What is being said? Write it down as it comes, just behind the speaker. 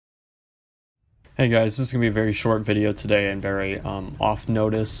Hey guys, this is going to be a very short video today and very off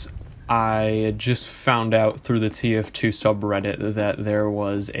notice. I just found out through the TF2 subreddit that there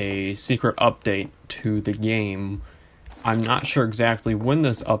was a secret update to the game. I'm not sure exactly when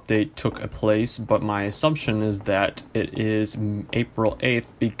this update took place, but my assumption is that it is April 8th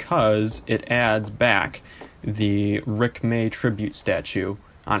because it adds back the Rick May tribute statue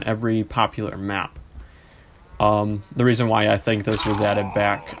on every popular map. The reason why I think this was added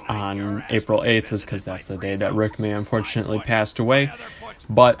back on April 8th was because that's the day that Rick May unfortunately passed away,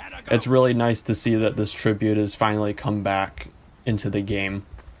 but it's really nice to see that this tribute has finally come back into the game.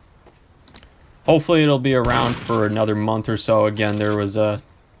 Hopefully it'll be around for another month or so. Again, there was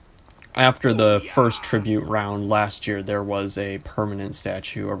after the first tribute round last year, there was a permanent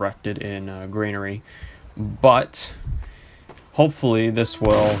statue erected in Granary, but hopefully this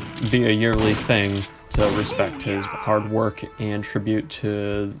will be a yearly thing to respect his hard work and tribute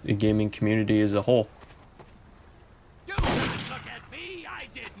to the gaming community as a whole. Look at me! I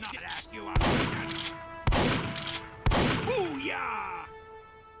did not ask you a question! Booyah!